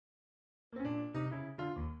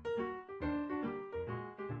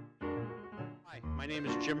My name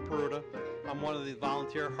is Jim Peruta. I'm one of the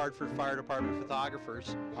volunteer Hartford Fire Department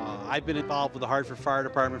photographers. I've been involved with the Hartford Fire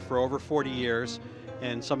Department for over 40 years,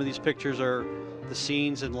 and some of these pictures are the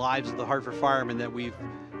scenes and lives of the Hartford firemen that we've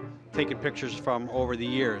taken pictures from over the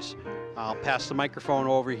years. I'll pass the microphone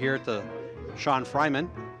over here to Sean Fryman.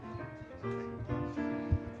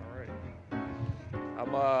 All right.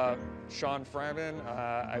 I'm Sean Fryman.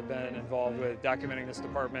 I've been involved with documenting this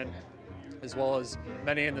department as well as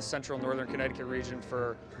many in the central northern Connecticut region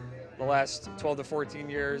for the last 12 to 14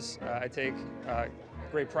 years. I take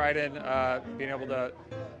great pride in being able to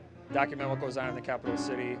document what goes on in the capital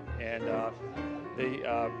city and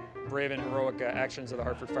the brave and heroic actions of the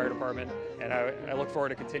Hartford Fire Department, and I look forward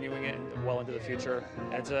to continuing it well into the future.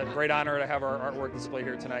 And it's a great honor to have our artwork displayed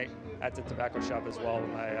here tonight at the tobacco shop as well with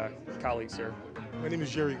my colleagues here. My name is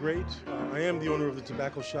Jerry Great. I am the owner of the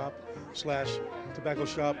Tobacco Shop/Tobacco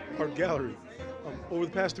Shop Art Gallery. Over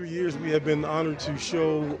the past 3 years, we have been honored to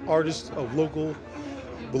show artists of the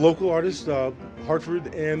local artists,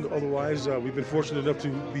 Hartford and otherwise. We've been fortunate enough to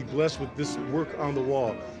be blessed with this work on the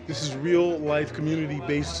wall. This is real life,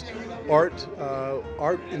 community-based art,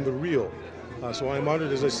 art in the real. So I'm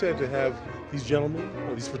honored, as I said, to have these gentlemen,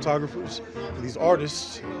 these photographers, and these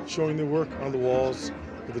artists showing their work on the walls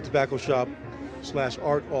of the Tobacco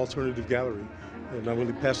Shop/Art Alternative Gallery. And I'm going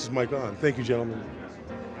to pass this mic on. Thank you, gentlemen.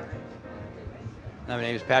 My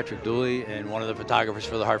name is Patrick Dooley, and one of the photographers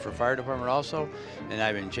for the Hartford Fire Department also. And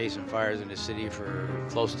I've been chasing fires in the city for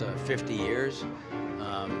close to 50 years.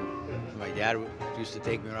 My dad used to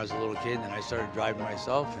take me when I was a little kid, and I started driving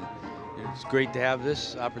myself. And it's great to have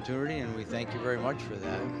this opportunity, and we thank you very much for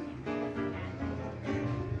that.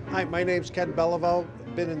 Hi, my name's Ken Belleville.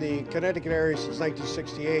 Been in the Connecticut area since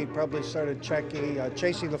 1968. Probably started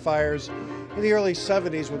chasing the fires in the early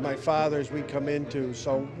 70s with my father as we'd come into.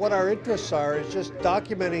 So what our interests are is just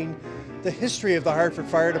documenting the history of the Hartford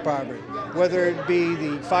Fire Department, whether it be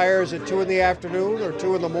the fires at 2 in the afternoon or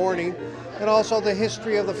 2 in the morning, and also the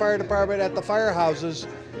history of the fire department at the firehouses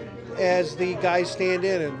as the guys stand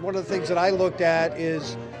in. And one of the things that I looked at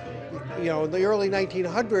is, in the early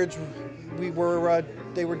 1900s,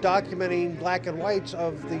 they were documenting black and whites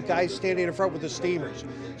of the guys standing in front with the steamers.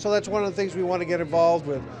 So that's one of the things we want to get involved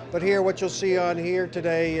with. But here, what you'll see on here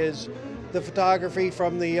today is the photography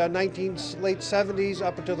from the late 70s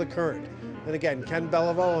up until the current. And again, Ken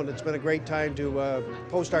Belleville, and it's been a great time to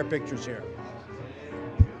post our pictures here.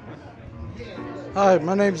 Hi,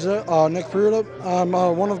 my name's Nick Peruta. I'm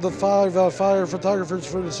one of the 5 fire photographers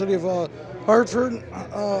for the city of Hartford.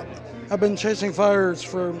 I've been chasing fires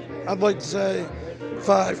for, I'd like to say,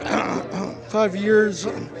 5 years.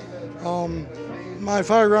 My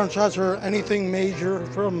fireground shots are anything major,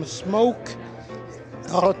 from smoke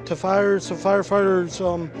to fires to firefighters,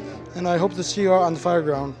 and I hope to see you on the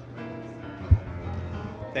fireground.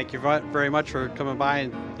 Thank you very much for coming by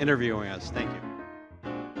and interviewing us. Thank you.